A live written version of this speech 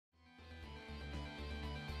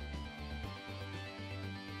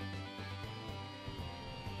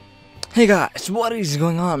Hey guys, what is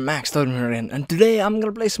going on? Max here, and today I'm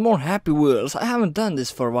gonna play some more Happy Wheels. I haven't done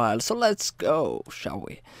this for a while, so let's go, shall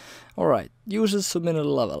we? Alright, uses submitted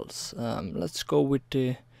levels. Let's go with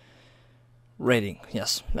the rating.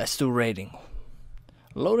 Yes, let's do rating.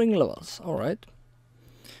 Loading levels, alright.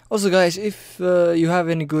 Also guys, if you have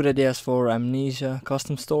any good ideas for Amnesia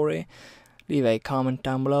custom story, leave a comment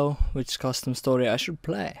down below which custom story I should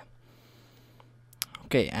play.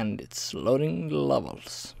 Okay, and it's loading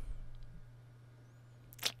levels.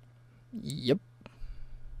 Yep.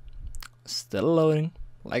 Still loading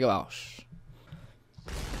like a mouse.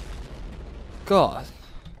 God.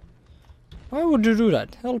 Why would you do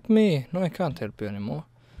that? Help me. No, I can't help you anymore.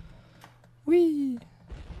 Whee.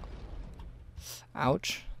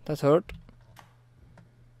 Ouch. That hurt.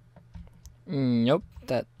 Nope,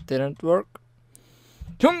 that didn't work.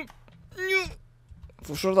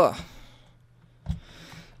 Fortsätta.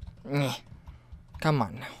 Come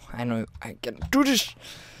on now. I know I can do this.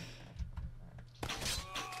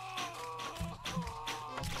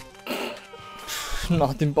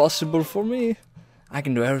 Not impossible for me. I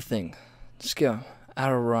can do everything. Just go.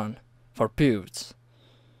 Arrow run. For periods.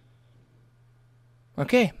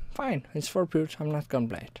 Okay, fine. It's for periods. I'm not gonna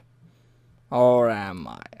play it. Or am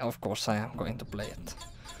I? Of course I am going to play it.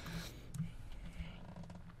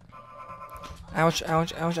 Ouch,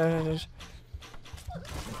 ouch, ouch, ouch, ouch.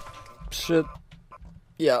 Shit.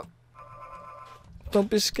 Yeah. Don't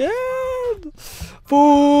be scared.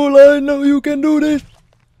 Fool, I know you can do this.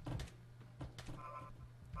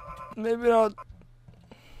 Maybe not.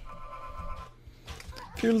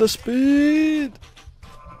 Feel the speed.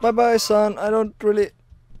 Bye bye, son. I don't really.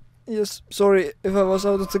 Yes, sorry if I was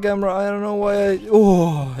out of the camera. I don't know why I.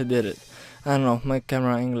 Oh, I did it. I don't know. My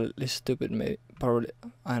camera angle is stupid. Maybe. Probably.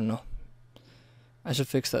 I don't know. I should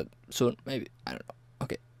fix that soon. Maybe. I don't know.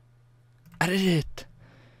 Okay. I did it.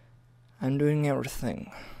 I'm doing everything.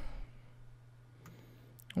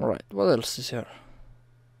 Alright. What else is here?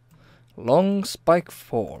 Long spike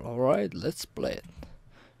fall. Alright, let's play it.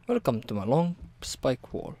 Welcome to my long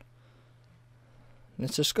spike wall.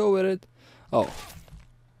 Let's just go with it. Oh.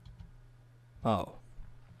 Oh.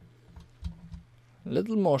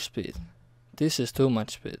 Little more speed. This is too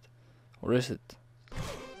much speed. Or is it?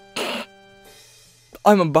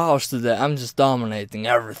 I'm a boss today. I'm just dominating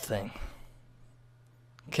everything.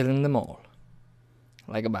 Killing them all.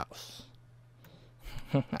 Like a boss.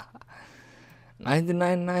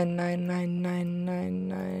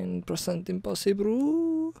 99.99999%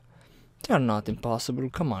 impossible. They are not impossible.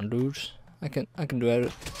 Come on, dudes. I can do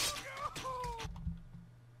it.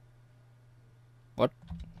 What?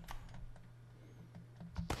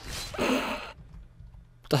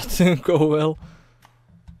 That didn't go well.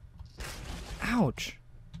 Ouch.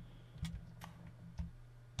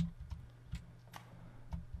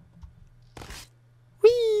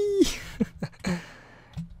 Whee!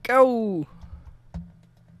 Go!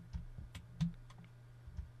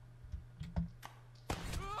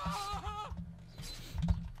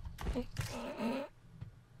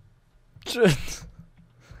 Shit.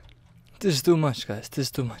 This is too much, guys. This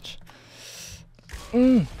is too much.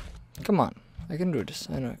 Come on. I can do this.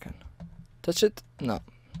 I know I can. Touch it? No.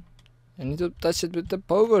 I need to touch it with the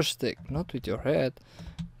power stick, not with your head.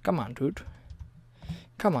 Come on, dude.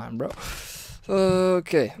 Come on, bro.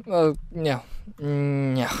 Okay. No.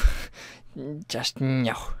 No. Just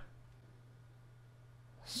no.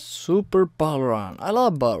 Super ball run. I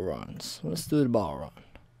love ball runs. Let's do the ball run.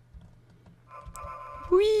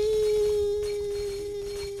 Whee!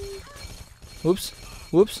 Whoops.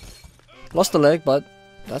 Whoops. Lost a leg, but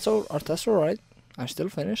that's alright. I'm still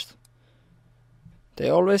finished. They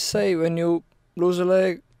always say when you lose a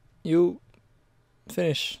leg, you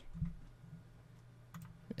finish.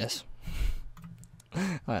 Yes.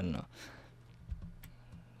 I don't know.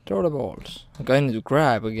 Throw the balls. Okay, I need to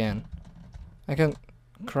grab again. I can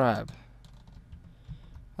grab.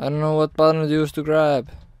 I don't know what button to use to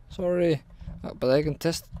grab. Sorry. But I can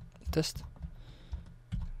test.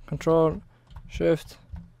 Control. Shift.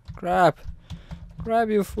 Grab.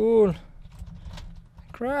 Grab, you fool.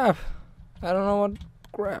 Grab. I don't know what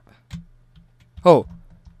grab. Oh.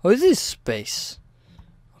 Oh, this is space.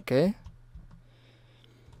 Okay.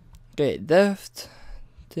 Okay, deft.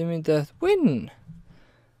 Timmy deft. Win.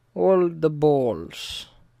 All the balls.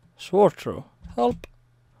 Sword throw. Help.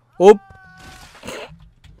 Oh.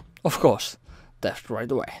 Of course. Deft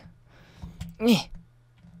right away.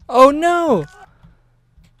 Oh no!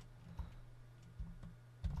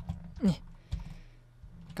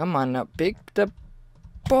 Come on now, pick the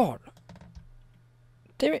ball.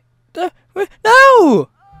 Damn it. No!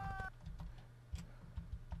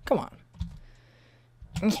 Come on.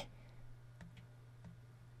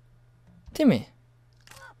 Timmy.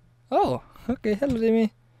 Oh, okay, hello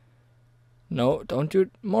Timmy. No, don't you...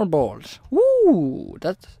 More balls. Woo!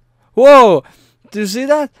 That... Whoa! Do you see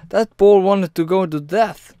that? That ball wanted to go to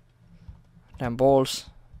death. Damn balls.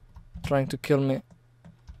 Trying to kill me.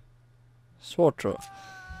 Sword throw.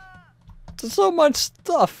 There's so much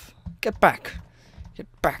stuff. Get back. Get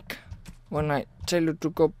back. When I tell you to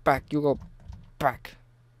go back, you go back.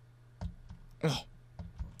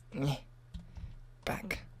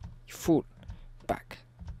 Back. You fool. Back.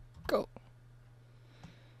 Go.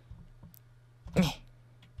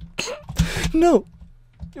 No!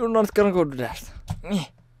 You're not gonna go to that.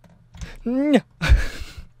 No.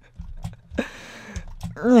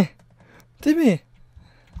 Timmy!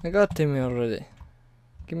 I got Timmy already.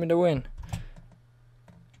 Give me the win.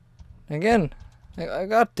 Again. I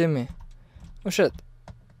got Timmy. Oh shit.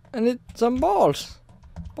 I need some balls.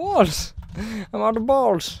 Balls! I'm out of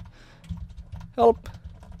balls. Help.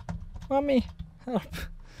 Mommy. Help.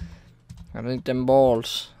 I need them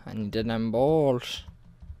balls. I need them balls.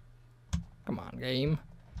 Come on, game.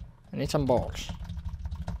 I need some balls.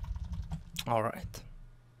 Alright.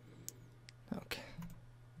 Okay.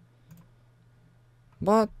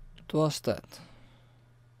 What was that?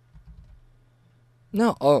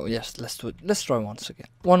 No. Oh, yes. Let's do it. Let's try once again.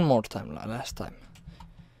 One more time, last time.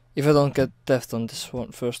 If I don't get death on this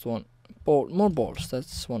one, first one. More balls.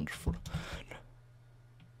 That's wonderful.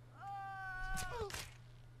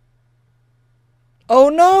 Oh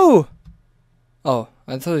no! Oh,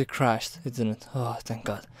 I thought it crashed. It didn't. Oh, thank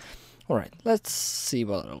God. Alright, let's see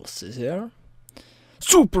what else is here.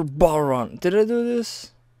 Super ball run. Did I do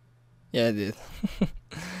this? Yeah, I did.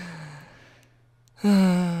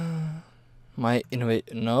 My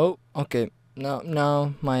innovation. No. Okay.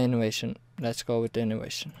 No, my innovation. Let's go with the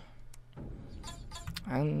innovation.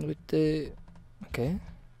 And with the... Okay.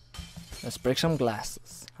 Let's break some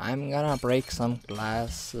glasses. I'm gonna break some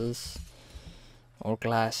glasses. Or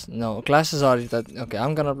glass. No, glasses are that. Okay,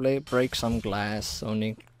 I'm gonna break some glass.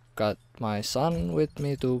 Only got my son with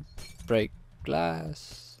me to break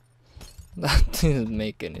glass. That didn't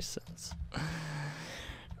make any sense.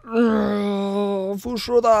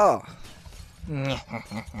 Fushoda!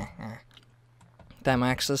 Damn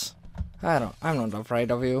axes. I'm not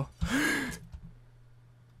afraid of you.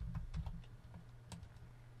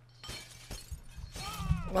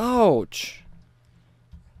 Ouch!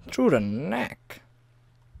 Through the neck.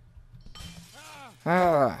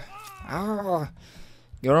 You're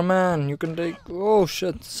a man, you can take... Oh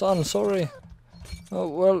shit, son, sorry. Oh,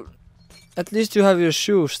 well, at least you have your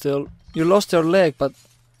shoe still. You lost your leg, but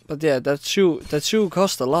yeah, that shoe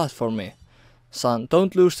cost a lot for me. Son,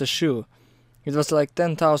 don't lose the shoe. It was like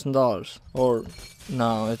 $10,000. Or,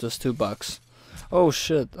 no, it was $2. Oh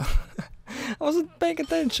shit. I wasn't paying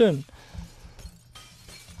attention.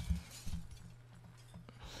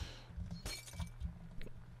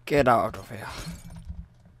 Get out of here.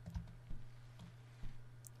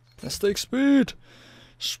 Let's take speed.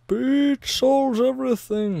 Speed solves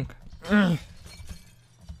everything. I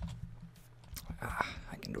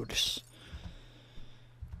can do this.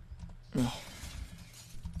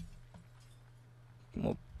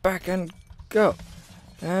 Move back and go.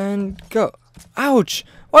 And go. Ouch!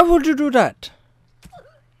 Why would you do that?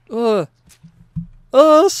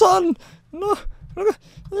 Son! No!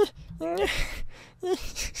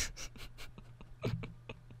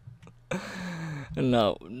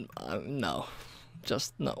 No, no,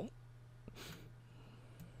 just no.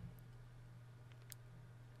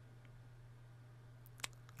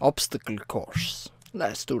 Obstacle course.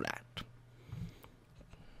 Let's do that.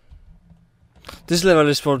 This level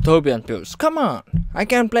is for Toby and Pius. Come on! I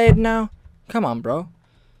can play it now. Come on, bro.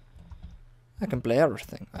 I can play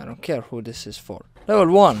everything. I don't care who this is for.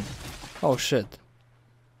 Level 1. Oh shit.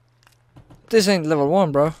 This ain't level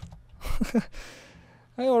 1, bro.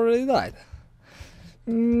 I already died.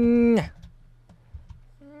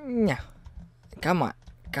 Come on.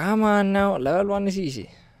 Come on now. Level 1 is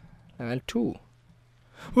easy. Level 2.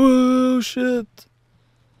 Oh shit.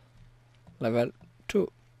 Level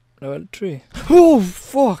 2. Level 3. Oh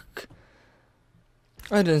fuck.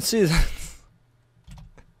 I didn't see that.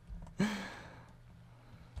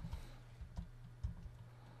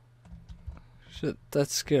 Shit, that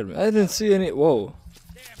scared me. I didn't see any. Whoa.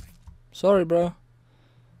 Sorry, bro.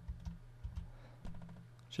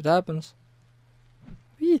 Shit happens.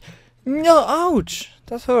 No, ouch!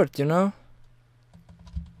 That hurt, you know.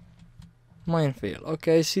 Minefield.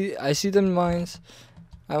 Okay, I see them mines.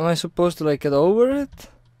 Am I supposed to like get over it?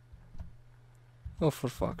 Oh, for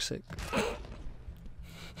fuck's sake.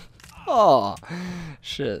 Oh,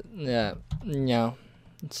 shit. Yeah, no,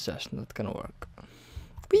 it's just not gonna work.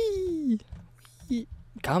 Whee!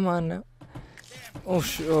 Come on now. Oh,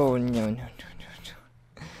 oh no, no, no,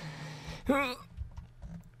 no,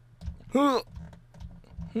 no.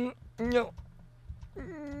 No.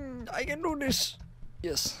 I can do this.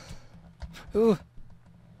 Yes.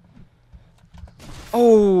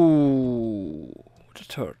 Oh,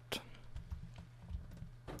 that hurt.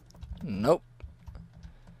 Nope.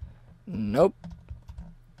 Nope.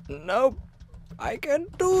 Nope. I can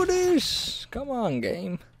do this. Come on,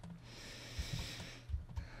 game.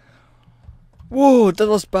 Whoa, that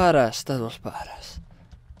was badass. That was badass.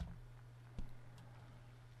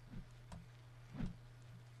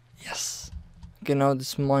 Yes. Okay, now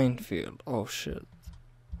this minefield. Oh shit.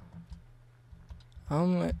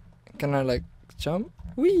 Can I like jump?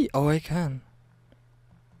 Wee! Oh, I can.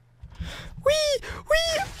 Wee!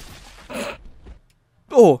 Wee!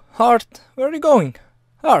 Oh, Heart, where are you going?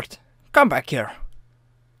 Heart, come back here.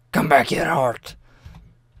 Come back here, Heart.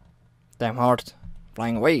 Damn, Heart,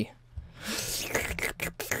 flying away.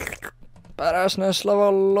 Badassness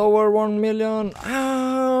level lower 1 million.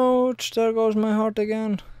 Ouch! There goes my heart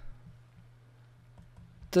again.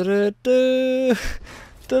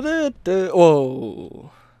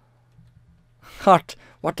 Whoa! Heart,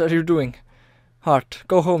 what are you doing? Heart,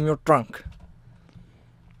 go home, you're drunk.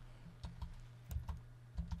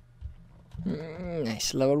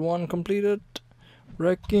 Nice, level 1 completed.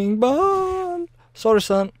 Wrecking ball. Sorry,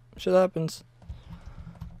 son, shit happens.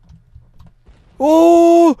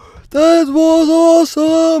 Oh, that was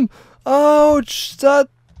awesome! Ouch, that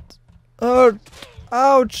hurt.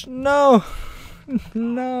 Ouch, no.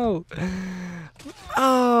 No.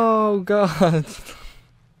 Oh, God.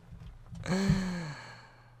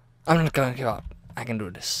 I'm not gonna give up. I can do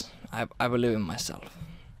this. I believe in myself.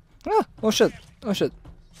 Ah, oh shit. Oh shit.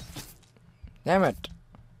 Damn it.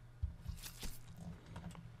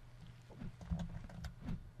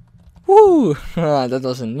 Woo! That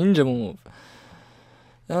was a ninja move.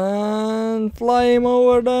 And fly him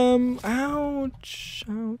over them. Ouch.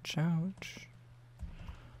 Ouch, ouch.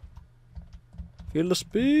 Feel the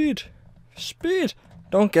speed. Speed.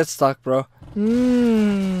 Don't get stuck, bro.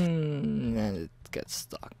 And it gets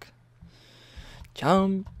stuck.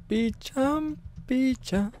 Jumpy, jumpy,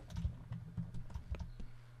 jump.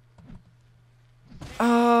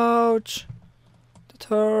 Ouch. That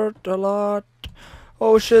hurt a lot.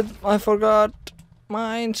 Oh shit, I forgot.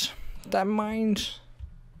 Mines. Damn mines.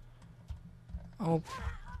 Oh,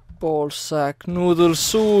 ball sack, noodle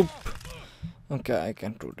soup. Okay, I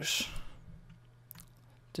can't do this.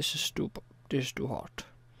 This is too hard.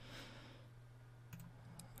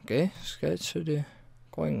 Okay, let's get to the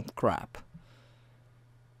going crap.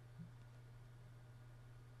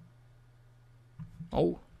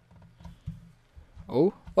 Oh.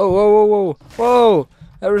 Oh. Oh, whoa, whoa, whoa. Whoa!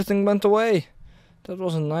 Everything went away. That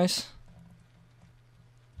wasn't nice.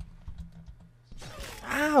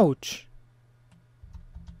 Ouch!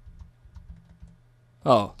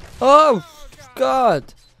 Oh. Oh!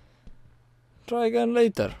 God! Try again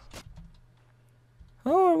later.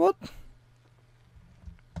 Oh, what?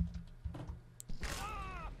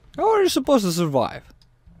 How are you supposed to survive?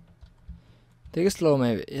 Take it slow,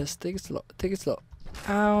 maybe. Yes, take it slow. Take it slow.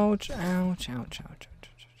 Ouch, ouch, ouch, ouch, ouch,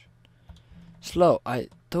 ouch. Slow. I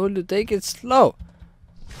told you, take it slow.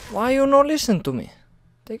 Why you not listen to me?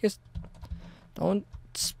 Take it. Don't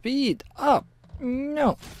speed up.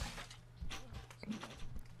 No.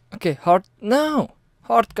 Okay, heart. No.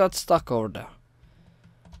 Heart got stuck over there.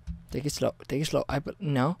 Take it slow. Take it slow.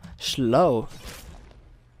 No. Slow.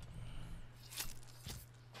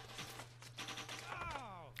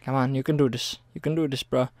 Come on, you can do this. You can do this,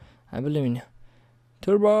 bro. I believe in you.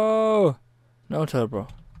 Turbo! No turbo.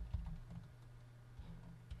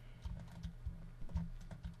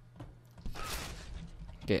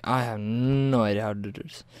 Okay, I have no idea how to do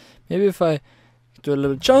this. Maybe if I do a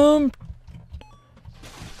little jump.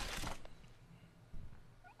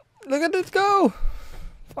 Look at it go!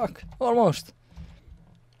 Fuck, almost.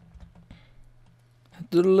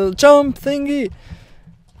 Do a little jump thingy.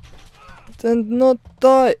 Then not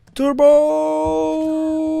die. Turbo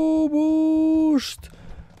boost.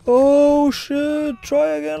 Oh shit, try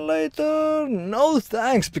again later. No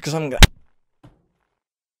thanks, because I'm gonna.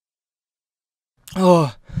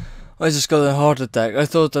 Oh, I just got a heart attack. I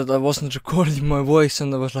thought that I wasn't recording my voice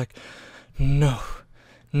and I was like, no,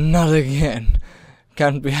 not again.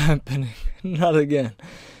 Can't be happening. Not again.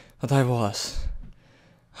 But I was.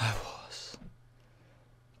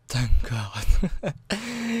 Thank God.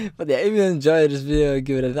 But yeah, if you enjoyed this video,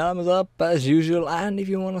 give it a thumbs up as usual. And if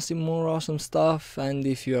you want to see more awesome stuff, and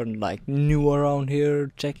if you're like new around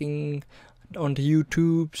here checking on the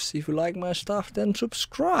YouTubes, if you like my stuff, then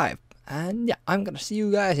subscribe. And yeah, I'm gonna see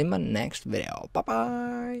you guys in my next video. Bye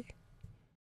bye.